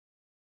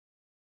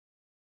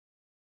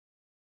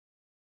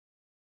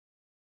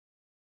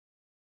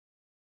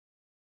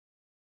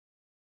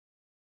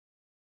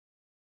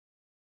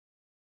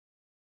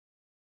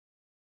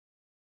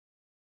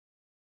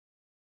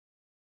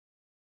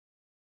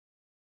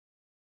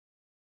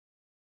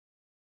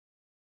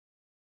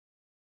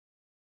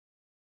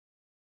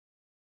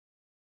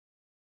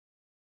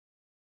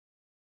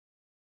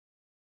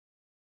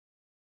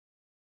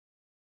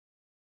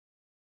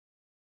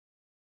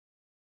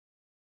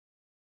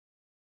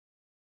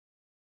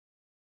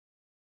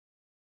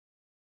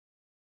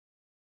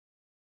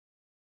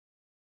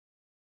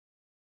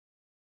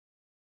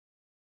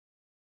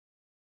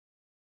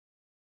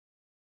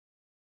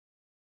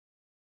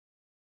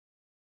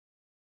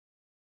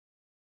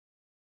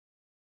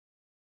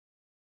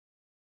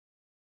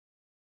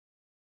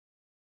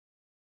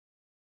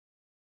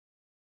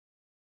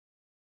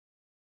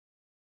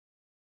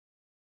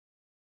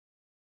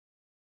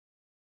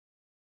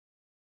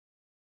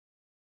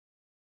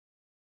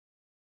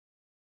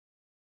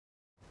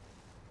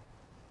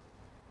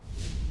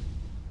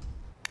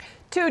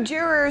Two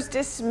jurors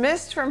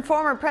dismissed from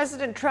former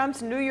President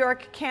Trump's New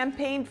York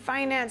campaign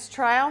finance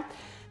trial.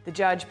 The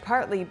judge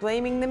partly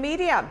blaming the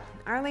media.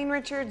 Arlene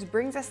Richards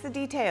brings us the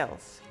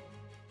details.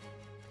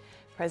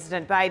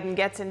 President Biden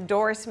gets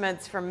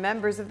endorsements from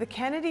members of the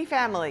Kennedy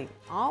family,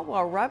 all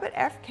while Robert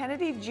F.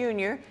 Kennedy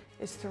Jr.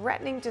 is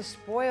threatening to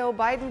spoil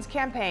Biden's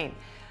campaign.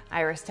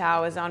 Iris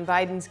Tao is on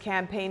Biden's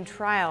campaign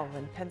trial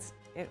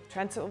in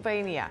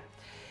Pennsylvania.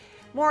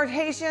 More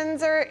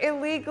Haitians are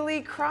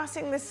illegally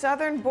crossing the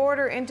southern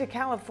border into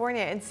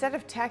California instead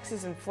of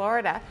Texas and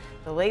Florida.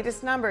 The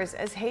latest numbers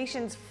as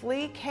Haitians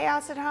flee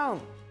chaos at home.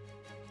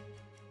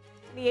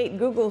 28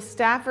 Google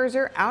staffers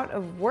are out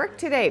of work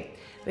today.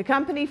 The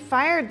company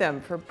fired them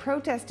for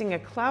protesting a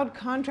cloud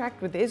contract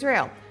with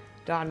Israel.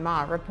 Don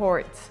Ma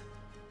reports.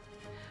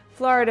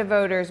 Florida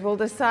voters will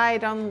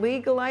decide on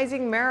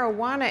legalizing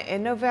marijuana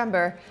in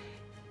November.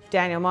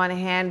 Daniel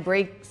Monahan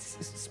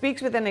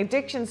speaks with an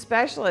addiction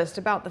specialist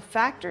about the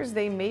factors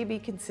they may be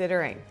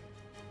considering.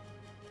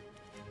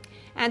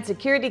 And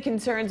security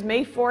concerns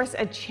may force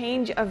a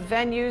change of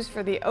venues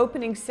for the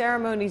opening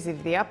ceremonies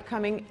of the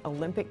upcoming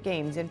Olympic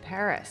Games in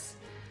Paris.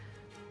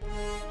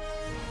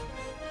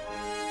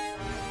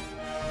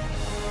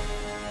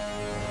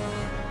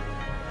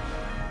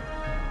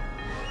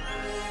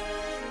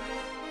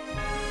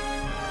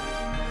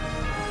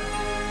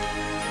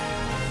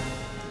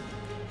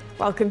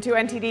 Welcome to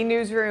NTD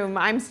Newsroom.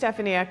 I'm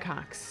Stephanie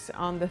Cox.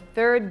 On the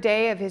third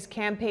day of his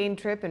campaign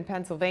trip in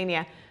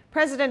Pennsylvania,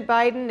 President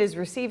Biden is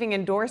receiving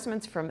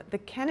endorsements from the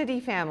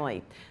Kennedy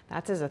family.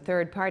 That's as a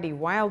third-party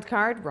wild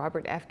card.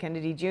 Robert F.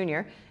 Kennedy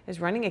Jr. is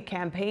running a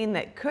campaign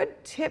that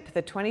could tip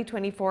the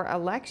 2024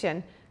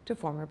 election to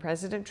former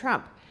President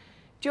Trump.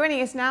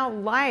 Joining us now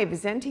live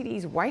is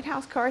NTD's White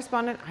House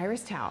correspondent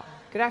Iris Tao.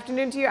 Good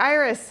afternoon to you,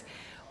 Iris.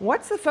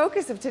 What's the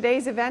focus of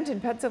today's event in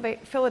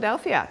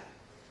Philadelphia?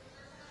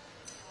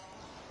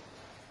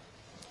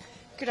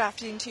 Good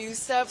afternoon to you,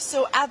 Steph.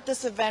 So at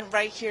this event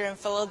right here in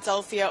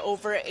Philadelphia,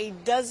 over a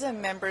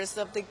dozen members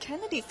of the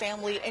Kennedy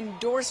family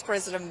endorsed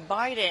President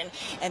Biden,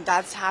 and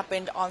that's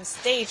happened on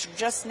stage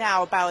just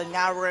now about an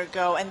hour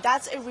ago. And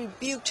that's a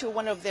rebuke to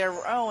one of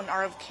their own,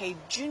 RFK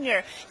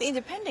Jr., the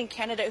independent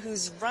candidate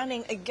who's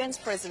running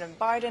against President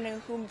Biden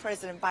and whom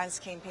President Biden's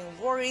campaign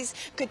worries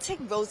could take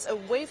votes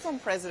away from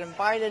President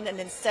Biden and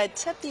instead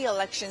tip the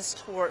elections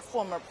toward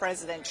former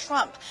President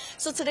Trump.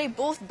 So today,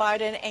 both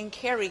Biden and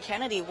Carrie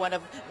Kennedy, one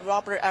of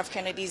Robert F.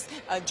 Kennedy's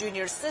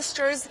Jr.'s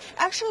sisters,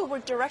 actually were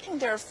directing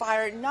their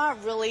fire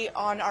not really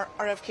on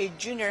RFK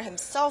Jr.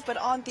 himself, but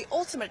on the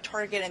ultimate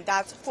target, and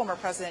that's former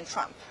President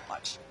Trump.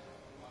 Watch.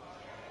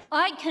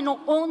 I can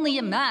only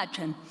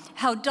imagine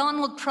how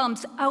Donald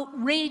Trump's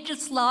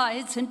outrageous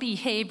lies and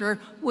behavior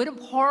would have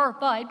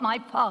horrified my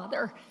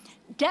father.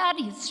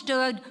 Daddy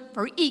stood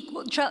for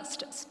equal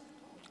justice,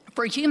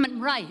 for human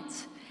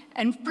rights,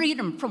 and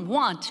freedom from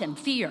want and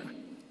fear,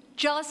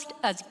 just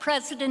as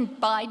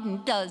President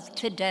Biden does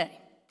today.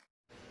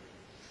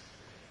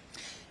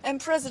 And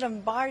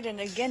President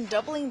Biden again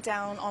doubling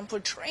down on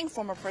portraying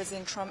former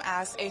President Trump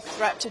as a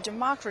threat to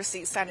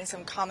democracy, citing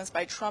some comments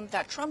by Trump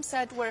that Trump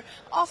said were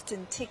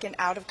often taken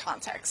out of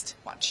context.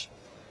 Watch.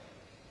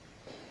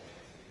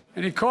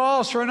 And he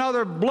calls for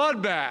another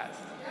bloodbath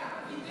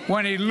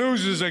when he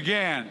loses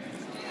again.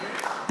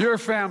 Your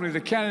family,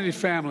 the Kennedy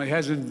family,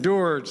 has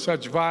endured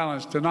such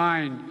violence.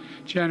 Denying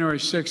January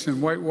 6th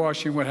and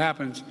whitewashing what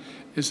happens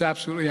is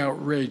absolutely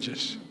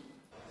outrageous.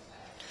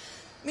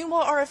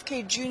 Meanwhile,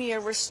 RFK Jr.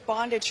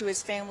 responded to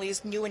his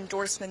family's new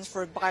endorsements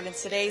for Biden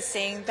today,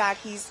 saying that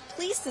he's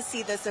pleased to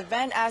see this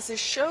event as it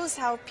shows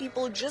how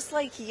people just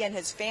like he and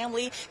his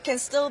family can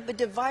still be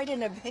divided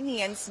in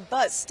opinions,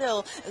 but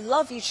still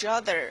love each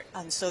other.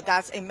 And so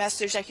that's a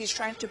message that he's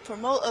trying to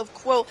promote of,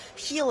 quote,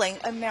 healing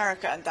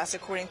America. And that's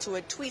according to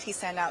a tweet he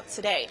sent out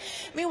today.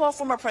 Meanwhile,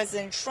 former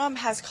President Trump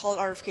has called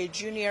RFK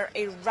Jr.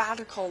 a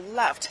radical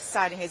left,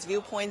 citing his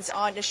viewpoints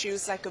on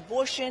issues like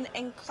abortion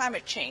and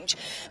climate change.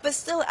 But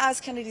still, as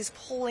Kennedy's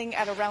polling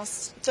at around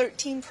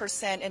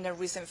 13% in a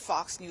recent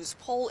Fox News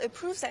poll, it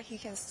proves that he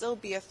can still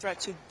be a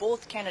threat to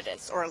both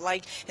candidates, or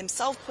like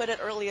himself put it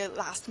earlier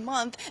last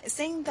month,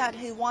 saying that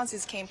he wants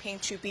his campaign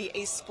to be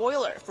a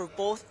spoiler for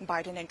both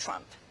Biden and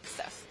Trump.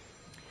 Steph.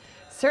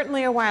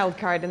 Certainly a wild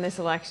card in this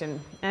election.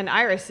 And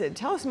Iris,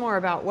 tell us more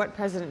about what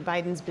President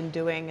Biden's been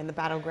doing in the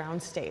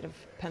battleground state of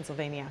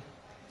Pennsylvania.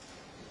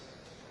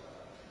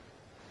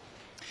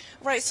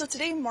 Right, so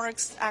today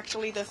marks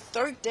actually the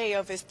third day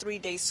of his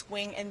three-day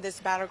swing in this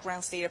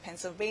battleground state of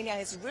Pennsylvania, and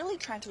he's really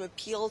trying to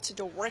appeal to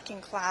the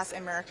working class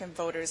American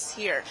voters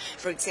here.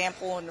 For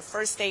example, on the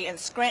first day in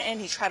Scranton,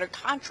 he tried to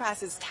contrast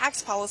his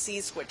tax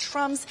policies with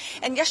Trump's,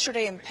 and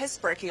yesterday in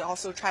Pittsburgh, he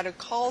also tried to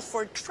call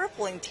for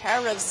tripling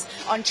tariffs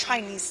on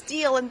Chinese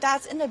steel, and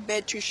that's in a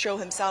bid to show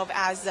himself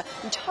as a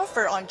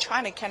tougher on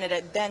China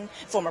candidate than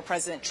former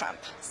President Trump.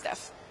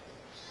 Steph.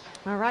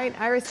 All right,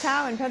 Iris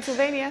Tao in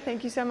Pennsylvania,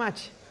 thank you so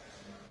much.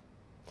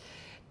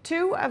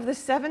 2 of the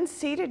 7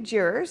 seated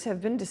jurors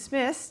have been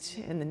dismissed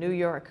in the New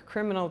York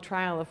criminal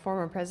trial of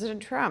former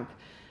President Trump.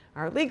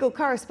 Our legal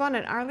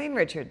correspondent Arlene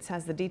Richards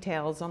has the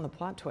details on the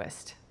plot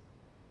twist.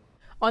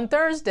 On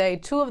Thursday,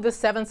 2 of the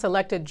 7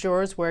 selected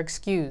jurors were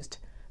excused.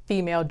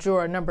 Female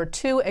juror number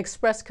 2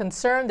 expressed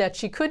concern that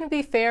she couldn't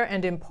be fair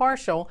and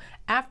impartial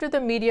after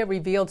the media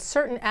revealed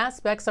certain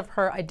aspects of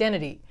her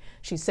identity.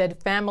 She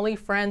said family,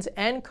 friends,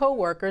 and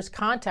co-workers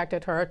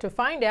contacted her to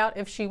find out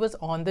if she was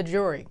on the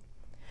jury.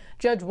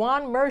 Judge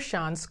Juan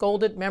Mershon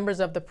scolded members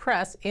of the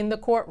press in the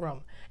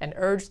courtroom and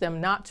urged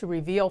them not to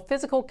reveal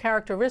physical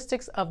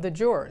characteristics of the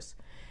jurors.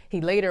 He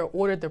later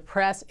ordered the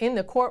press in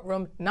the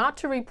courtroom not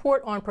to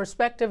report on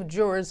prospective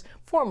jurors'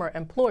 former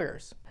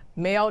employers.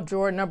 Male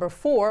juror number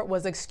 4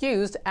 was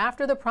excused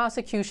after the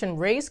prosecution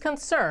raised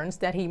concerns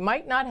that he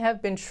might not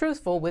have been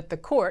truthful with the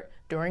court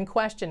during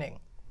questioning.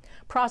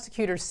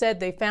 Prosecutors said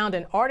they found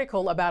an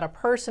article about a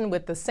person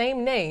with the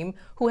same name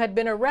who had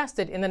been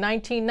arrested in the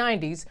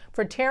 1990s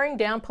for tearing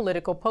down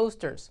political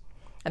posters,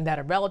 and that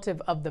a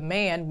relative of the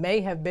man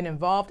may have been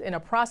involved in a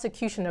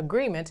prosecution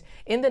agreement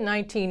in the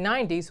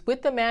 1990s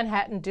with the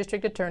Manhattan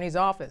District Attorney's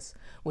Office,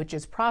 which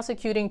is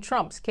prosecuting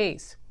Trump's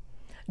case.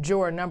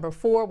 Juror number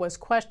 4 was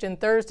questioned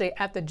Thursday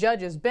at the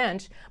judge's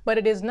bench, but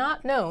it is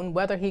not known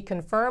whether he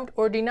confirmed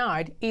or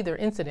denied either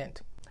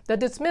incident. The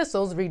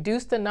dismissals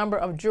reduced the number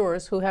of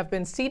jurors who have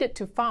been seated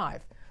to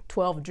 5.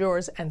 12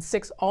 jurors and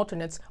 6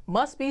 alternates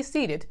must be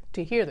seated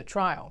to hear the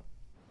trial.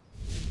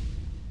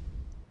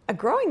 A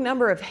growing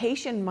number of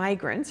Haitian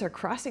migrants are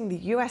crossing the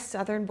U.S.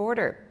 southern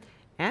border,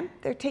 and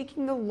they're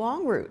taking the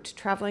long route,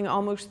 traveling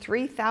almost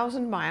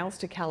 3,000 miles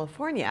to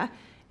California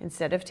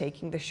instead of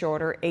taking the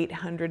shorter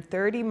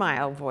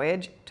 830-mile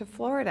voyage to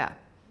Florida.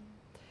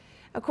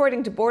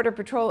 According to Border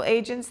Patrol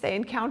agents, they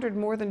encountered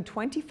more than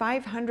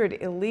 2,500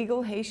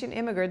 illegal Haitian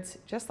immigrants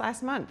just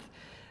last month,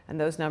 and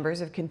those numbers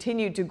have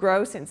continued to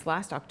grow since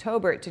last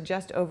October to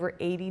just over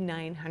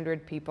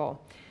 8,900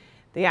 people.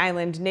 The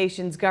island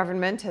nation's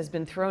government has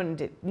been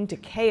thrown into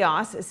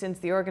chaos since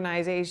the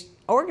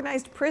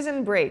organized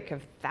prison break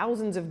of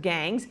thousands of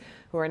gangs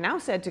who are now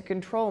said to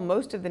control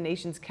most of the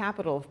nation's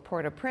capital of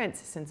Port-au-Prince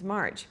since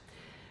March.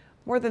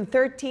 More than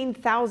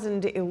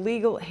 13,000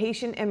 illegal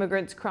Haitian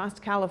immigrants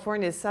crossed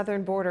California's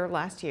southern border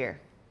last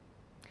year.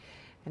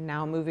 And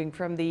now moving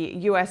from the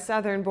U.S.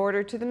 southern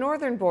border to the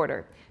northern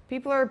border,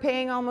 people are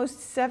paying almost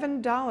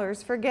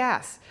 $7 for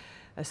gas.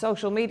 A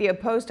social media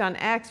post on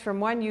X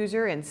from one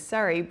user in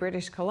Surrey,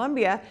 British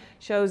Columbia,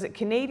 shows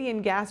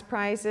Canadian gas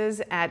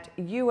prices at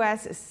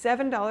US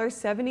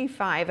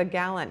 $7.75 a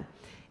gallon.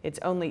 It's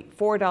only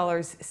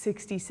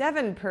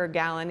 $4.67 per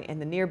gallon in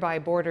the nearby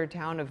border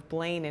town of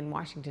Blaine in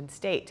Washington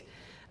state.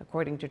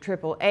 According to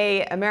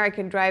AAA,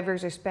 American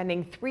drivers are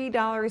spending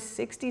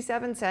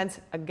 $3.67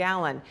 a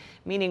gallon,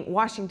 meaning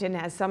Washington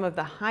has some of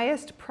the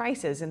highest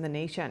prices in the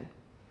nation.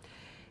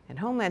 And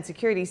Homeland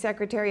Security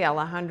Secretary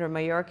Alejandro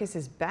Mayorkas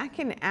is back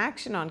in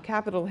action on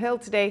Capitol Hill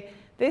today,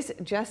 this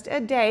just a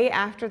day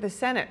after the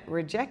Senate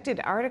rejected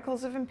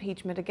articles of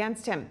impeachment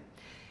against him.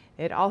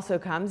 It also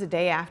comes a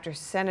day after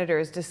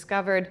senators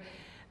discovered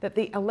that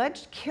the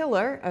alleged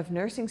killer of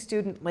nursing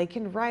student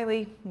Laken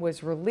Riley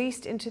was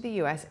released into the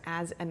U.S.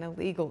 as an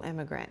illegal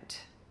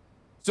immigrant.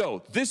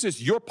 So this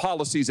is your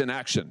policies in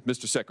action,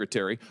 Mr.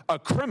 Secretary. A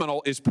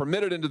criminal is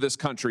permitted into this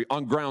country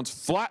on grounds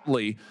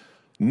flatly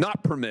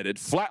not permitted,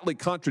 flatly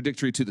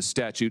contradictory to the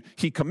statute.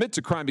 He commits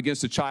a crime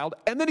against a child,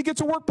 and then he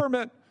gets a work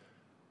permit.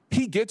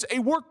 He gets a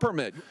work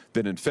permit.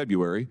 Then in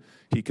February,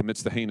 he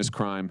commits the heinous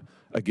crime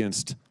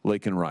against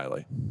Laken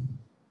Riley.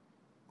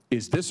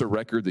 Is this a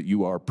record that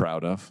you are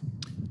proud of?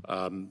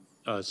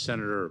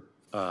 Senator,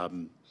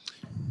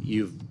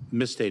 you've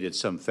misstated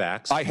some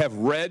facts. I have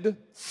read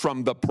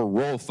from the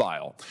parole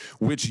file,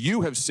 which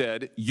you have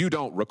said you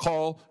don't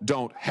recall,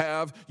 don't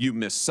have, you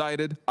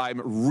miscited.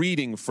 I'm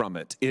reading from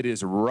it. It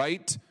is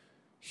right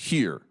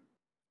here.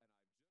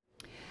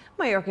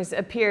 Mayorkas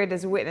appeared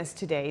as a witness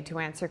today to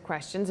answer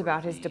questions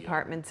about his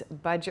department's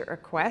budget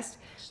request,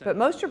 but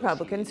most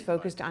Republicans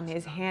focused on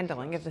his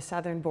handling of the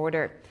southern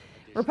border.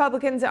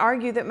 Republicans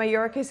argue that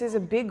Mayorkas is a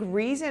big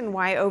reason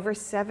why over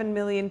 7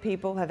 million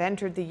people have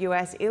entered the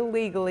U.S.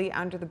 illegally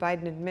under the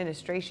Biden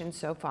administration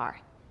so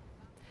far.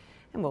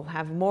 And we'll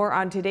have more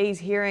on today's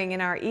hearing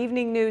in our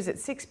evening news at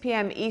 6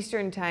 p.m.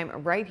 Eastern Time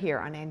right here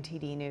on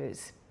NTD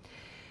News.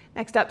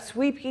 Next up,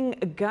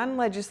 sweeping gun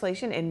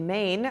legislation in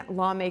Maine.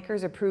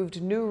 Lawmakers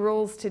approved new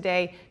rules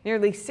today,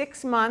 nearly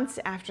 6 months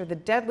after the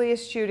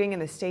deadliest shooting in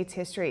the state's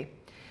history.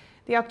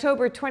 The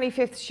October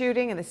 25th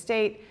shooting in the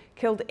state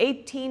killed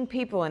 18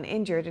 people and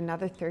injured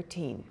another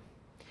 13.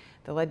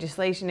 The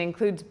legislation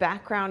includes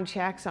background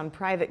checks on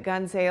private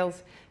gun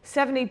sales,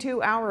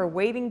 72-hour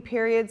waiting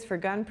periods for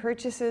gun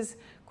purchases,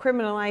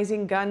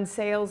 criminalizing gun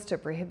sales to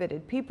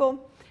prohibited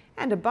people,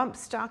 and a bump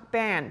stock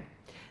ban.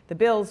 The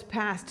bills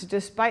passed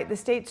despite the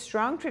state's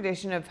strong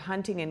tradition of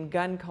hunting and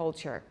gun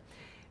culture.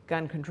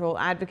 Gun control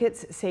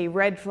advocates say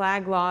red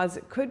flag laws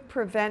could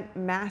prevent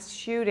mass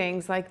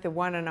shootings like the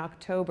one in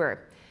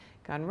October.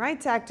 Gun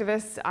rights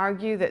activists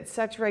argue that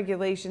such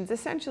regulations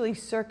essentially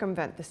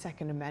circumvent the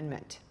Second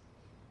Amendment.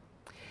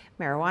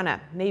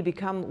 Marijuana may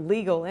become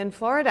legal in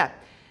Florida.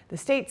 The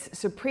state's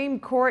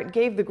Supreme Court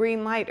gave the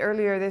green light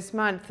earlier this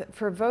month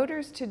for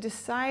voters to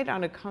decide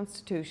on a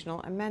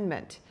constitutional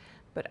amendment.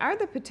 But are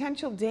the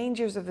potential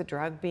dangers of the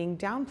drug being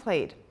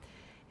downplayed?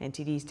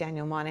 NTD's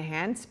Daniel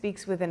Monahan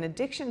speaks with an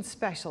addiction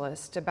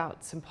specialist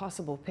about some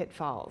possible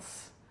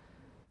pitfalls.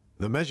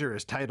 The measure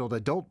is titled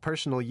Adult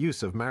Personal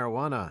Use of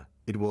Marijuana.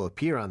 It will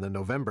appear on the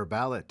November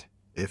ballot.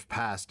 If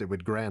passed, it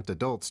would grant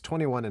adults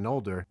 21 and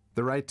older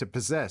the right to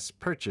possess,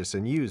 purchase,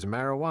 and use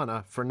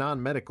marijuana for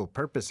non-medical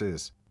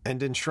purposes,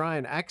 and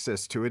enshrine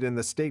access to it in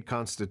the state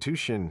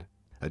constitution.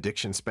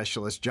 Addiction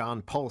specialist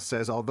John Pulse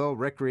says although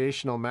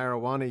recreational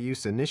marijuana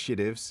use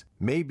initiatives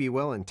may be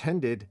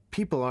well-intended,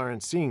 people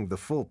aren't seeing the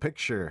full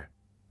picture.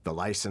 The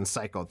licensed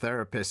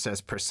psychotherapist says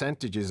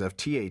percentages of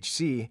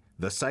THC,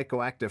 the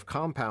psychoactive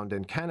compound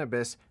in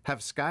cannabis, have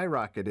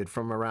skyrocketed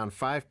from around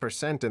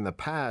 5% in the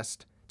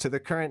past to the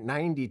current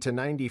 90 to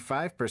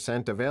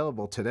 95%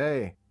 available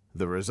today.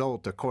 The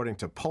result, according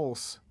to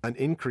Pulse, an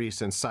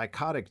increase in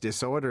psychotic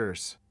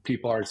disorders.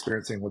 People are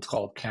experiencing what's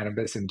called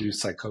cannabis-induced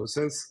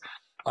psychosis,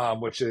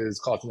 which is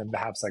causing them to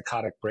have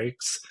psychotic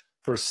breaks.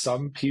 For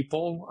some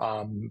people,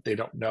 they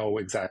don't know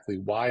exactly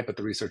why, but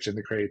the research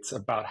indicates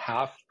about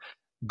half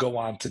go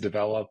on to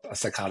develop a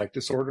psychotic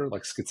disorder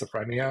like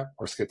schizophrenia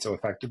or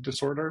schizoaffective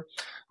disorder,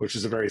 which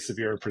is a very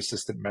severe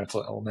persistent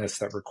mental illness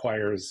that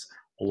requires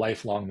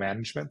lifelong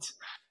management.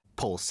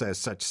 Pulse says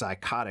such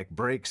psychotic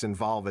breaks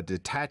involve a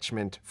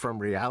detachment from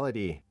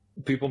reality.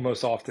 People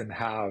most often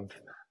have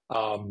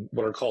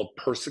what are called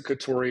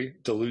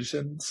persecutory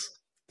delusions.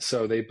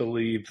 So they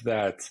believe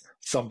that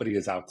somebody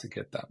is out to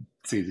get them.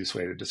 It's the easiest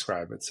way to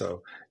describe it.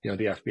 So, the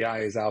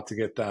FBI is out to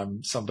get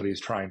them. Somebody is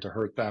trying to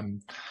hurt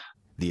them.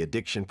 The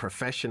addiction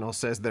professional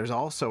says there's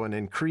also an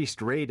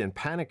increased rate in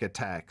panic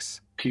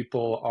attacks.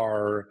 People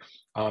are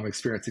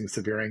experiencing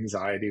severe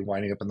anxiety,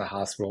 winding up in the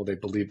hospital. They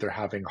believe they're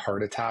having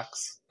heart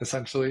attacks,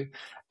 essentially,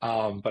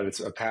 but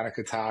it's a panic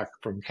attack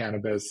from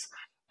cannabis.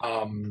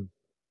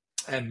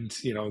 And,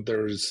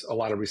 there's a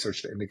lot of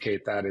research to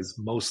indicate that is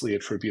mostly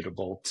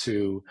attributable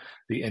to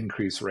the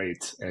increased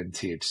rate in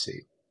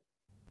THC.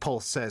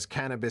 Pulse says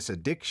cannabis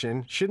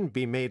addiction shouldn't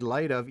be made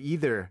light of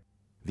either.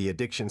 The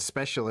addiction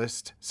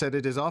specialist said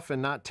it is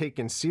often not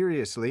taken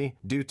seriously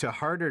due to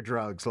harder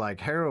drugs like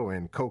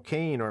heroin,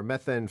 cocaine, or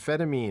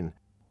methamphetamine.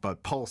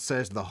 But Pulse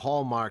says the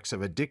hallmarks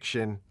of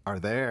addiction are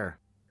there.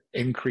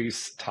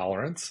 Increased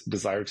tolerance,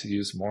 desire to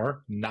use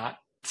more, not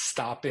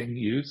stopping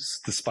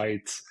use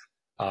despite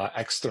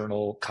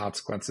external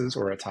consequences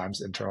or at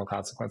times internal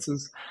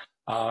consequences,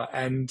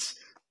 and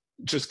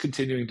just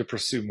continuing to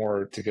pursue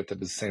more to get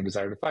the same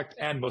desired effect.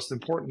 And most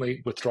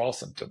importantly, withdrawal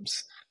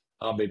symptoms.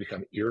 They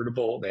become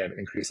irritable, they have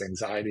increased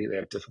anxiety, they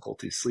have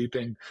difficulty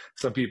sleeping.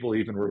 Some people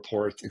even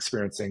report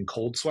experiencing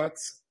cold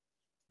sweats.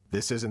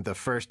 This isn't the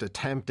first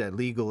attempt at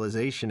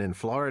legalization in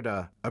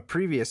Florida. A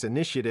previous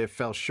initiative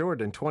fell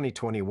short in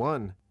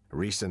 2021.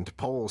 Recent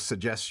polls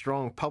suggest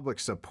strong public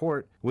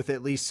support, with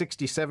at least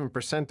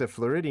 67% of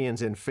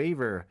Floridians in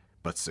favor.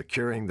 But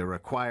securing the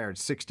required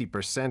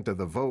 60% of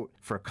the vote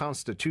for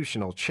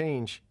constitutional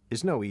change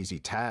is no easy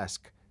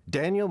task.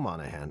 Daniel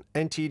Monahan,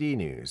 NTD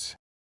News.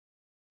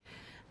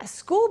 A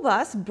school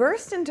bus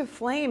burst into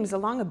flames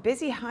along a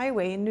busy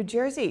highway in New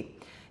Jersey.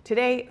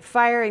 Today,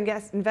 fire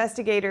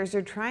investigators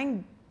are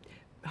trying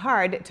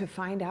hard to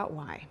find out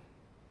why.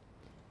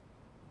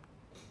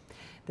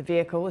 The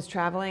vehicle was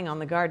traveling on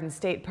the Garden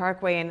State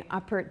Parkway in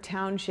Upper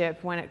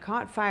Township when it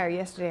caught fire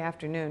yesterday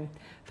afternoon.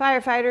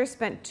 Firefighters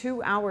spent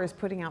 2 hours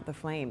putting out the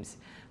flames.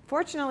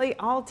 Fortunately,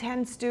 all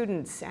 10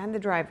 students and the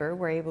driver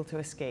were able to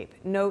escape.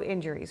 No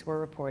injuries were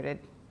reported.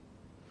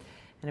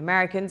 And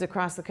Americans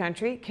across the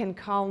country can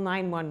call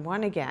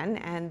 911 again,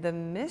 and the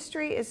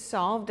mystery is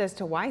solved as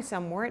to why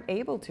some weren't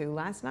able to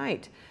last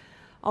night.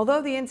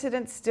 Although the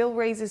incident still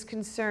raises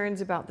concerns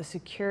about the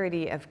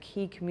security of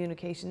key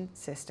communication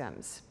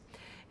systems.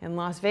 In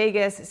Las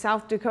Vegas,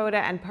 South Dakota,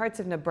 and parts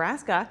of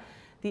Nebraska,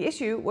 the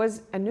issue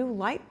was a new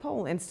light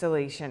pole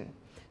installation.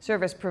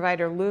 Service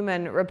provider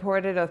Lumen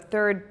reported a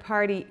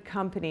third-party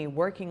company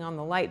working on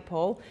the light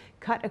pole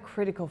cut a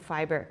critical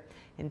fiber.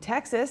 In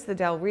Texas, the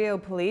Del Rio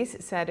police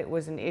said it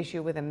was an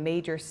issue with a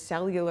major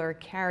cellular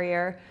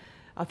carrier.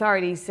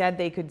 Authorities said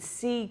they could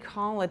see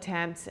call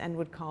attempts and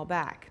would call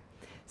back.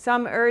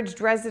 Some urged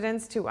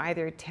residents to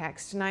either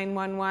text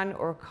 911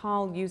 or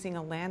call using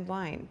a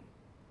landline.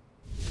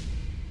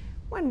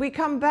 When we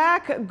come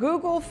back,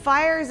 Google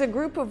fires a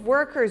group of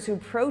workers who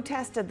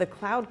protested the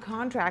cloud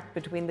contract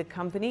between the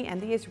company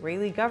and the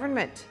Israeli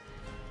government.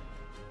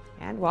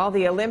 And while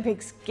the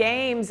Olympics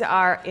Games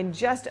are in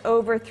just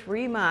over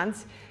 3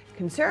 months,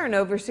 concern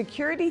over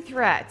security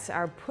threats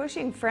are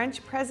pushing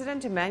French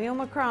President Emmanuel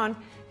Macron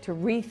to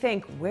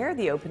rethink where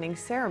the opening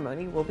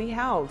ceremony will be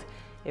held.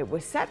 It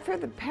was set for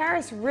the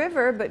Paris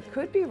River, but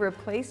could be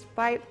replaced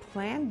by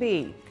Plan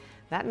B.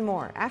 That and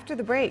more after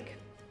the break.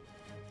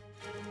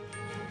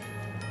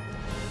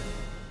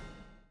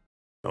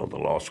 The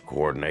loss of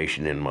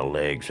coordination in my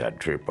legs, I'd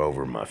trip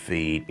over my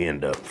feet,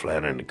 end up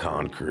flat in the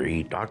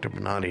concrete. Dr.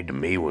 Benatti to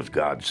me was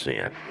God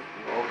sent.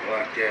 Walk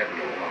like that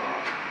no more.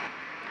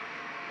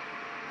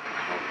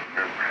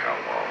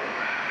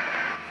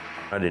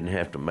 I didn't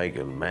have to make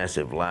a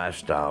massive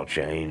lifestyle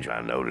change. I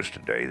noticed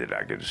today that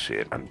I could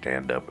sit and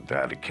stand up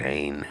without a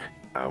cane.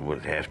 I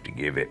would have to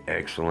give it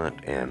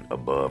excellent and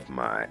above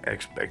my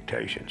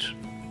expectations.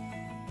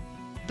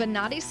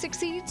 Venati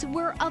succeeds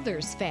where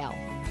others fail.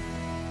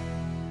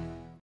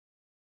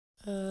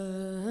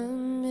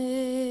 Amazing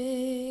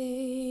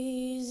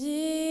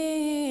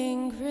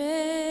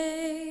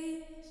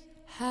grace,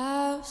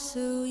 how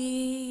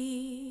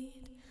sweet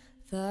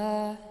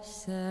the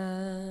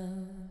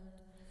sound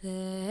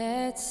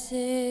that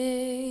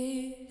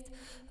saved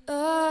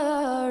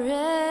a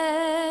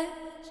wretch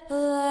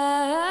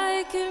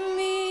like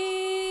me.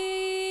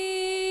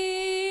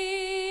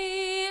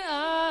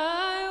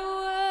 I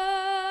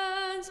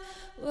once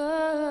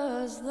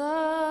was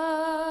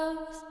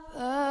lost,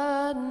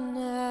 but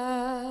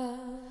now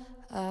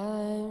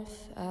I'm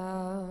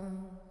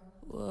found.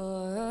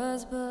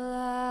 Was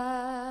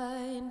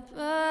blind,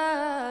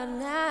 but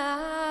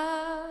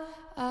now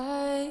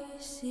I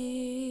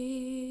see.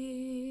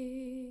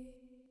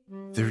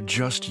 They're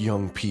just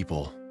young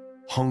people,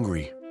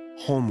 hungry,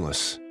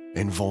 homeless,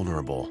 and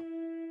vulnerable.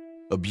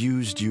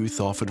 Abused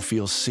youth often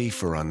feel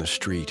safer on the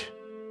street.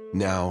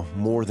 Now,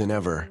 more than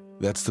ever,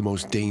 that's the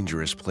most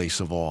dangerous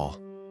place of all.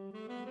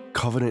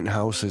 Covenant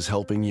House is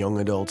helping young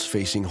adults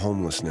facing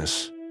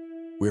homelessness.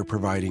 We're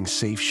providing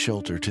safe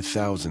shelter to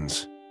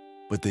thousands,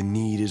 but the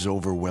need is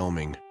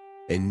overwhelming,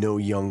 and no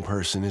young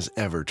person is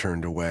ever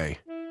turned away.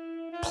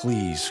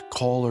 Please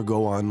call or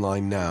go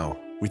online now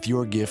with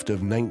your gift of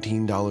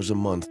 $19 a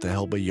month to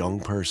help a young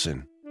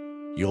person.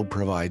 You'll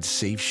provide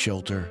safe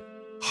shelter,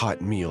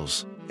 hot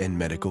meals, and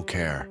medical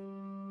care.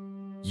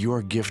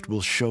 Your gift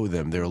will show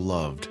them they're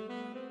loved.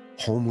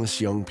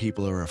 Homeless young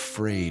people are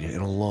afraid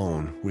and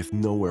alone with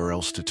nowhere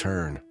else to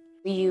turn.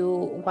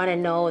 You want to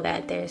know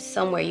that there's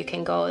somewhere you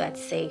can go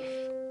that's safe.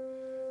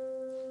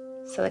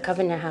 So the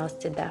Covenant House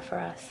did that for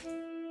us.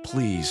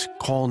 Please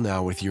call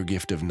now with your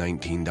gift of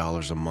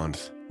 $19 a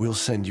month. We'll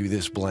send you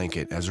this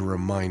blanket as a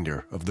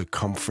reminder of the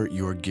comfort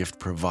your gift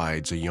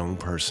provides a young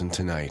person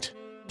tonight.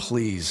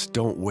 Please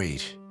don't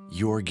wait.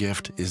 Your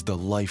gift is the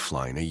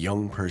lifeline a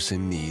young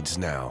person needs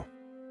now.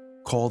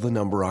 Call the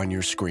number on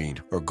your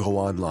screen or go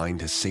online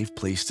to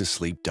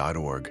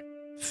safeplacetosleep.org.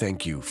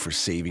 Thank you for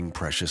saving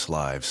precious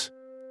lives.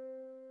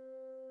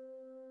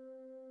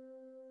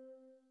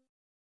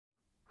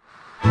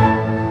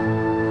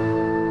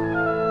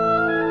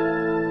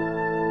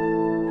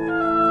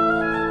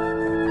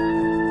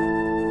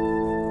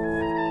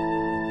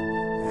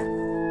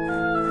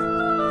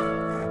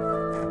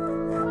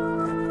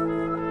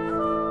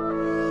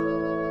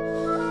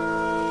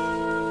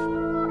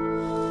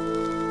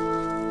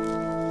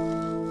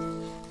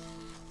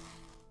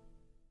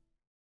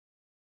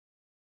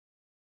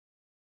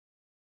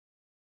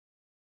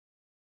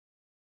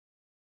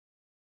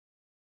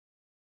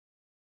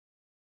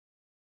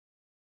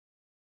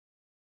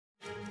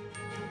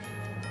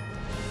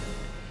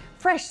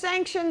 Fresh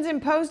sanctions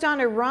imposed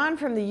on Iran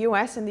from the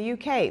U.S. and the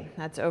U.K.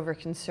 That's over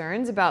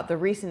concerns about the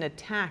recent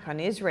attack on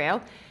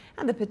Israel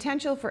and the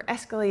potential for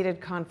escalated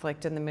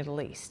conflict in the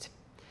Middle East.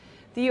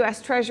 The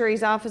U.S.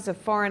 Treasury's Office of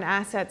Foreign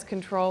Assets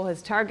Control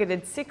has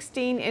targeted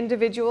 16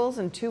 individuals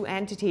and 2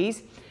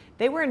 entities.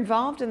 They were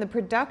involved in the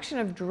production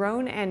of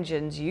drone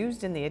engines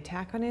used in the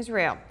attack on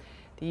Israel.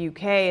 The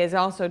UK is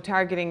also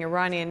targeting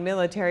Iranian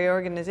military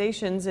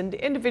organizations and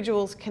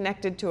individuals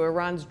connected to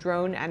Iran's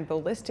drone and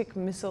ballistic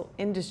missile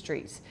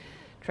industries.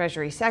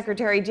 Treasury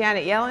Secretary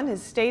Janet Yellen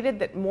has stated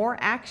that more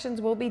actions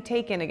will be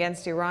taken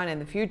against Iran in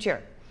the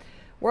future.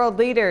 World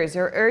leaders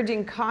are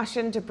urging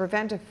caution to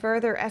prevent a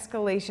further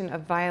escalation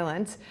of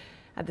violence.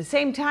 At the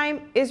same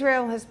time,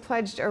 Israel has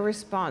pledged a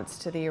response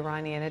to the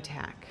Iranian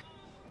attack.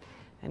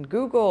 And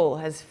Google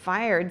has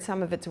fired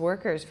some of its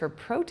workers for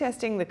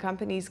protesting the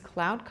company's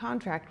cloud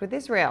contract with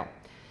Israel.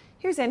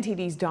 Here's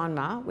NTD's Don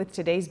Ma with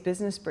today's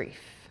business brief.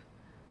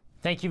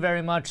 Thank you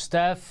very much,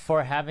 Steph,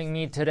 for having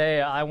me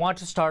today. I want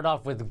to start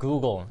off with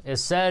Google. It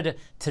said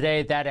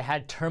today that it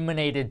had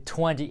terminated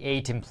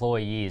 28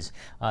 employees.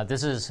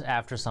 This is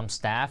after some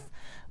staff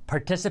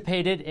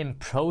participated in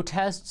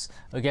protests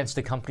against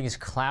the company's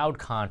cloud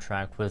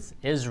contract with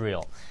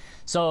Israel.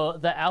 So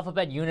the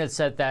Alphabet unit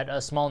said that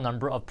a small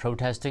number of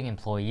protesting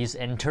employees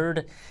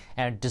entered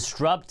and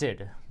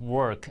disrupted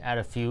work at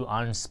a few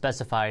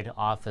unspecified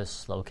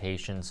office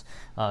locations.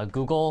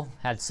 Google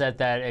had said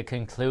that it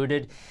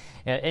concluded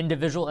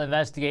individual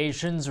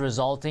investigations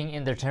resulting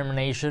in the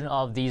termination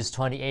of these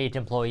 28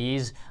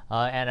 employees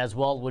and as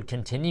well would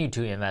continue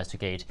to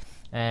investigate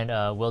and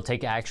will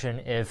take action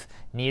if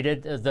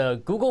needed.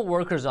 The Google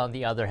workers, on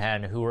the other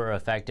hand, who were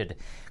affected,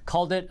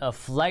 called it a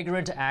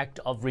flagrant act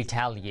of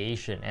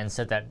retaliation and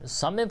said that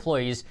some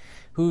employees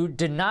who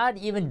did not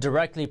even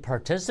directly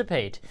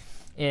participate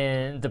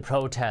in the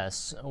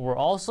protests were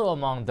also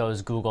among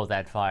those Google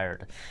that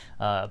fired.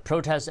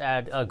 Protests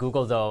at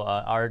Google, though,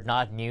 are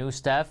not new,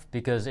 Steph,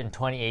 because in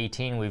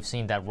 2018 we've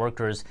seen that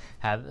workers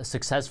have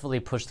successfully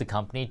pushed the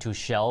company to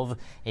shelve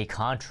a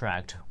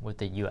contract with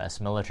the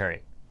U.S.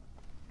 military.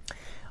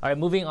 All right,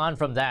 moving on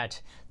from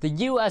that, the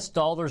U.S.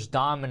 dollar's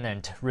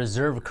dominant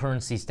reserve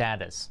currency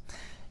status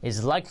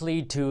is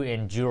likely to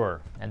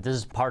endure. And this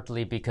is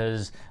partly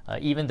because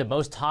even the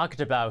most talked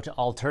about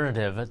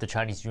alternative, the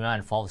Chinese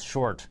yuan, falls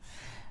short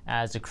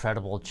as a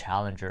credible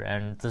challenger.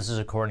 And this is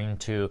according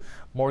to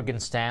Morgan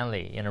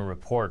Stanley in a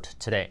report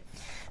today.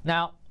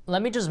 Now,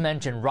 let me just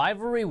mention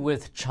rivalry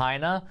with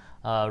China,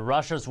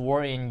 Russia's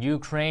war in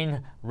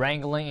Ukraine,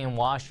 wrangling in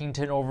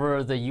Washington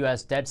over the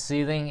U.S. debt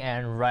ceiling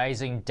and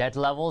rising debt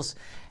levels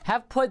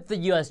have put the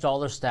U.S.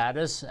 dollar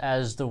status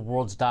as the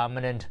world's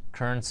dominant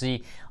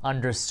currency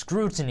under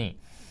scrutiny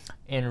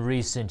in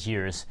recent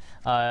years.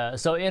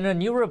 So in a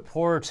new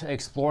report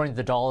exploring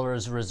the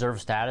dollar's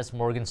reserve status,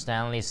 Morgan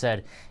Stanley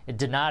said it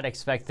did not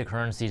expect the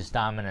currency's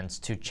dominance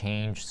to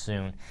change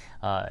soon.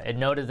 It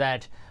noted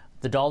that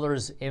the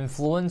dollar's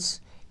influence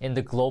in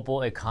the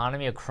global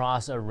economy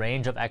across a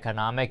range of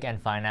economic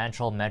and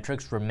financial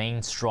metrics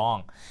remains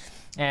strong.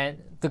 And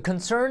the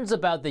concerns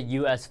about the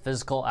U.S.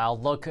 fiscal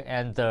outlook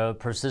and the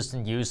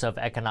persistent use of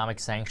economic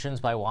sanctions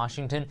by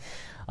Washington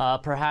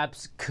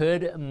perhaps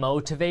could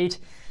motivate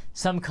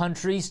some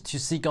countries to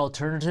seek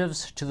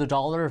alternatives to the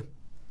dollar.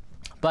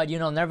 But,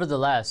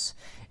 nevertheless,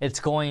 it's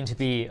going to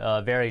be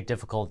a very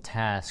difficult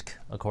task,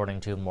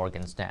 according to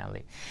Morgan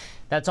Stanley.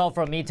 That's all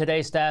from me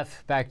today,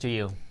 Steph. Back to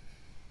you.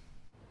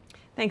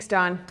 Thanks,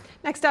 Don.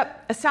 Next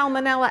up, a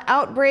salmonella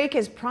outbreak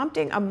is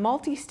prompting a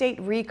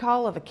multi-state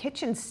recall of a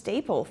kitchen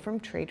staple from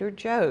Trader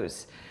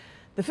Joe's.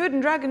 The Food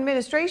and Drug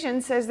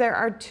Administration says there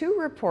are 2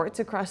 reports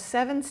across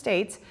 7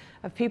 states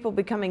of people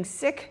becoming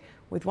sick,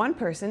 with 1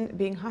 person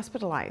being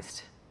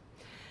hospitalized.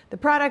 The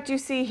product you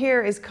see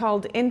here is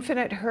called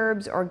Infinite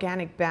Herbs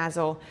Organic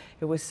Basil.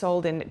 It was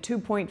sold in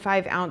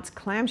 2.5-ounce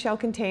clamshell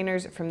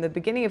containers from the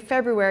beginning of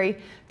February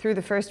through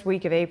the first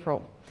week of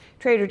April.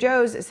 Trader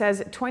Joe's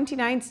says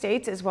 29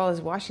 states as well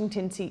as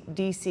Washington,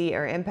 D.C.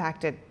 are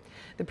impacted.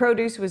 The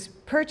produce was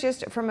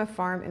purchased from a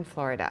farm in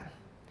Florida.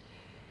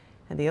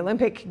 And the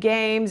Olympic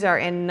Games are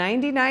in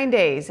 99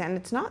 days, and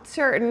it's not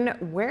certain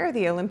where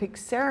the Olympic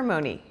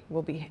ceremony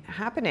will be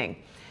happening.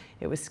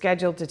 It was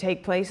scheduled to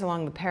take place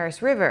along the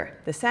Paris River,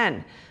 the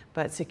Seine,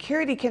 but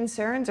security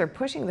concerns are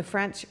pushing the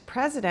French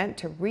president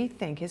to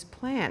rethink his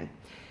plan.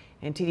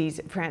 NTD's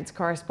France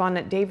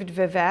correspondent David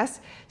Vives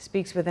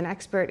speaks with an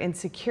expert in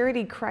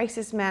security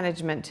crisis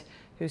management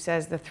who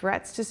says the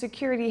threats to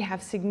security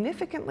have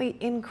significantly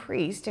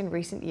increased in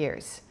recent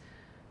years.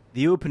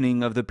 The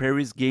opening of the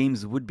Paris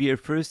Games would be a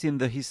first in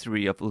the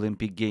history of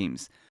Olympic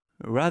Games.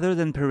 Rather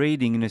than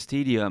parading in a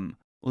stadium,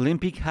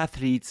 Olympic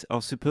athletes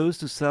are supposed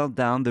to sail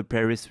down the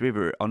Paris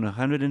River on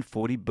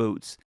 140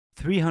 boats.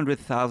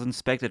 300,000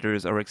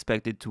 spectators are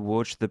expected to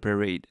watch the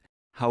parade.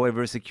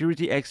 However,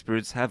 security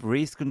experts have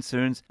raised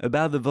concerns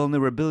about the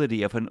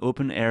vulnerability of an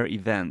open-air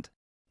event.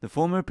 The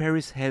former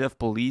Paris head of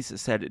police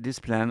said this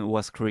plan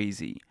was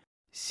crazy.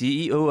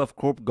 CEO of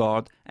Corp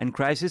Guard and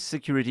crisis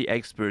security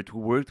expert who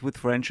worked with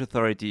French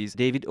authorities,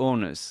 David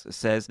Ornes,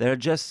 says there are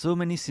just so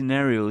many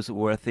scenarios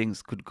where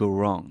things could go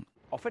wrong.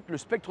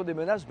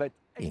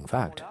 In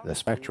fact, the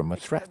spectrum of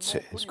threats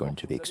is going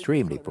to be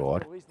extremely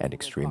broad and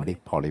extremely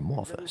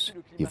polymorphous.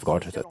 You've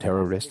got the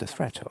terrorist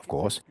threat, of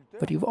course,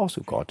 but you've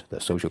also got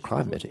the social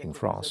climate in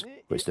France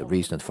with the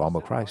recent farmer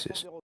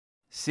crisis.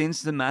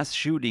 Since the mass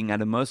shooting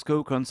at a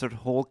Moscow concert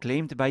hall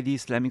claimed by the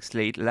Islamic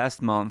State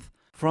last month,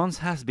 France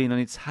has been on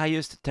its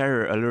highest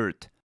terror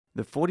alert.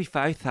 The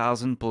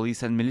 45,000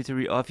 police and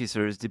military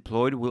officers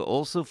deployed will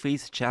also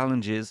face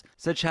challenges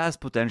such as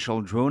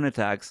potential drone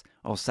attacks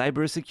or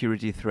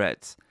cybersecurity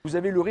threats.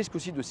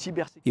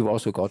 You've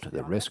also got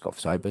the risk of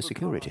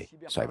cybersecurity,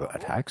 cyber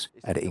attacks,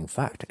 and in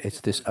fact,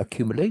 it's this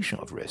accumulation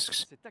of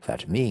risks.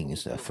 That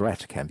means the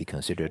threat can be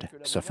considered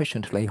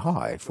sufficiently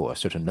high for a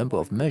certain number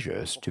of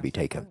measures to be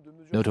taken,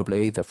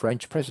 notably the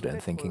French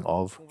president thinking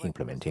of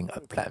implementing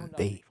a Plan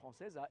B.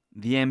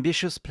 The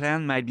ambitious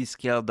plan might be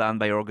scaled down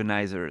by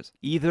organizers,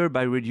 either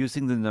by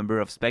reducing the number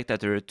of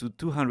spectators to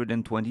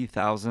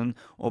 220,000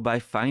 or by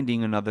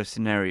finding another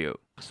scenario.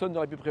 So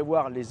no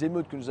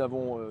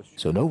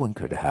one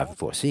could have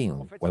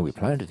foreseen when we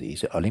planned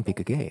these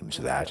Olympic Games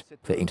that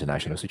the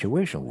international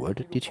situation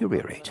would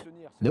deteriorate.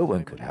 No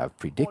one could have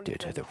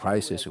predicted the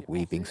crisis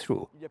we've been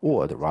through,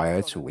 or the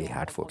riots we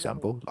had, for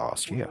example,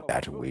 last year,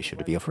 that we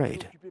should be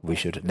afraid. We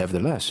should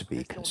nevertheless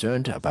be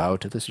concerned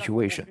about the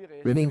situation,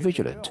 remain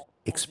vigilant,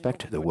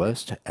 expect the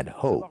worst, and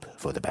hope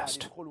for the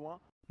best.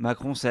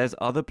 Macron says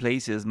other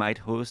places might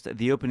host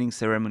the opening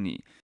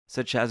ceremony,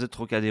 such as the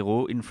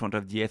Trocadero in front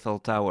of the Eiffel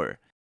Tower.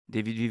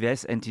 David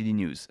Vives, NTD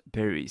News,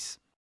 Paris.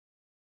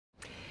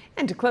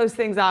 And to close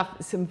things off,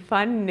 some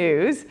fun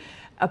news.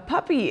 A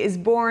puppy is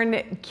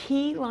born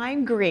key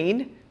lime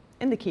green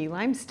in the key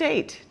lime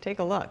state. Take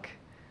a look.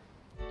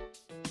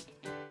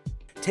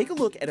 Take a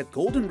look at a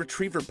golden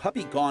retriever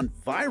puppy gone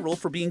viral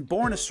for being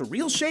born a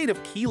surreal shade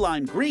of key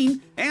lime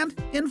green, and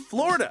in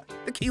Florida,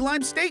 the key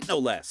lime state no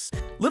less.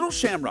 Little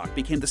Shamrock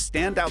became the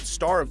standout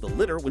star of the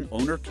litter when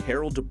owner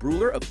Carol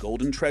DeBruler of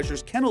Golden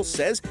Treasures Kennels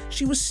says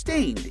she was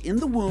stained in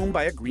the womb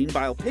by a green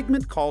bile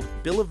pigment called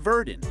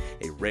biliverdin,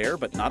 a rare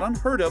but not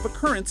unheard of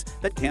occurrence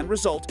that can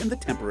result in the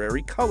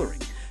temporary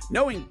coloring.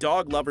 Knowing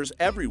dog lovers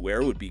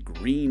everywhere would be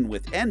green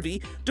with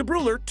envy,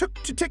 DeBruler took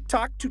to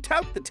TikTok to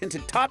tout the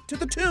tinted tot to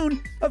the tune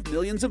of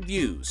millions of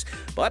views.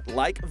 But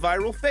like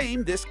viral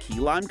fame, this key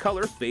lime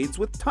color fades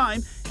with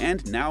time,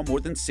 and now more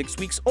than 6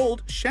 weeks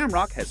old,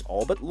 Shamrock has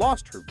all but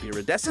lost her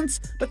viridescence,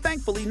 but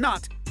thankfully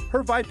not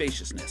her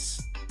vivaciousness.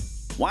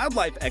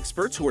 Wildlife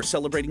experts who are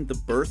celebrating the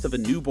birth of a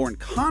newborn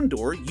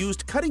condor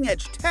used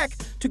cutting-edge tech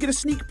to get a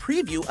sneak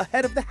preview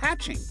ahead of the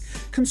hatching.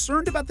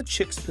 Concerned about the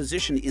chick's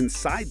position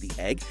inside the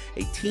egg,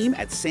 a team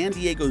at San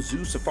Diego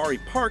Zoo Safari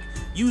Park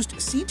used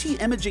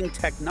CT imaging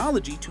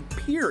technology to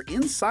peer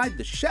inside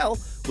the shell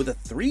with a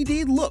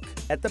 3D look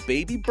at the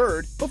baby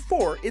bird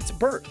before its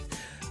birth.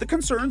 The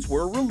concerns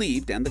were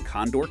relieved and the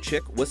condor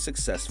chick was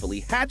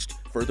successfully hatched,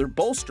 further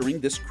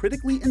bolstering this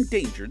critically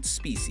endangered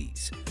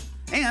species.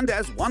 And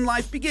as one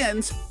life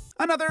begins,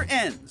 another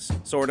ends,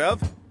 sort of.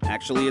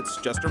 Actually, it's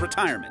just a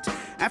retirement.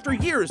 After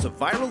years of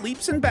viral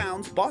leaps and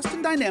bounds,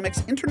 Boston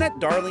Dynamics' internet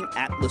darling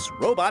Atlas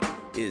robot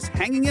is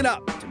hanging it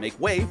up to make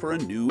way for a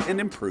new and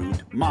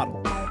improved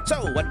model.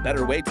 So what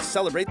better way to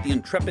celebrate the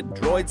intrepid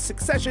droid's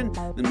succession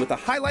than with a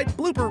highlight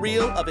blooper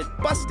reel of it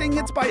busting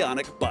its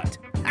bionic butt.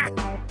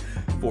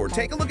 For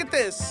Take a Look at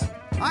This,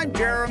 I'm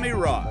Jeremy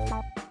Roth.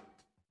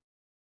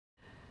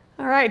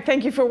 All right,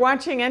 thank you for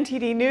watching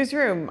NTD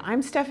Newsroom.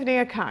 I'm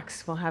Stephanie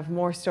Cox. We'll have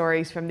more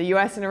stories from the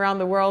U.S. and around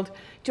the world.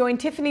 Join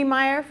Tiffany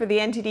Meyer for the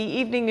NTD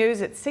Evening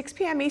News at 6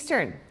 p.m.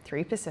 Eastern,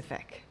 3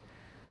 Pacific.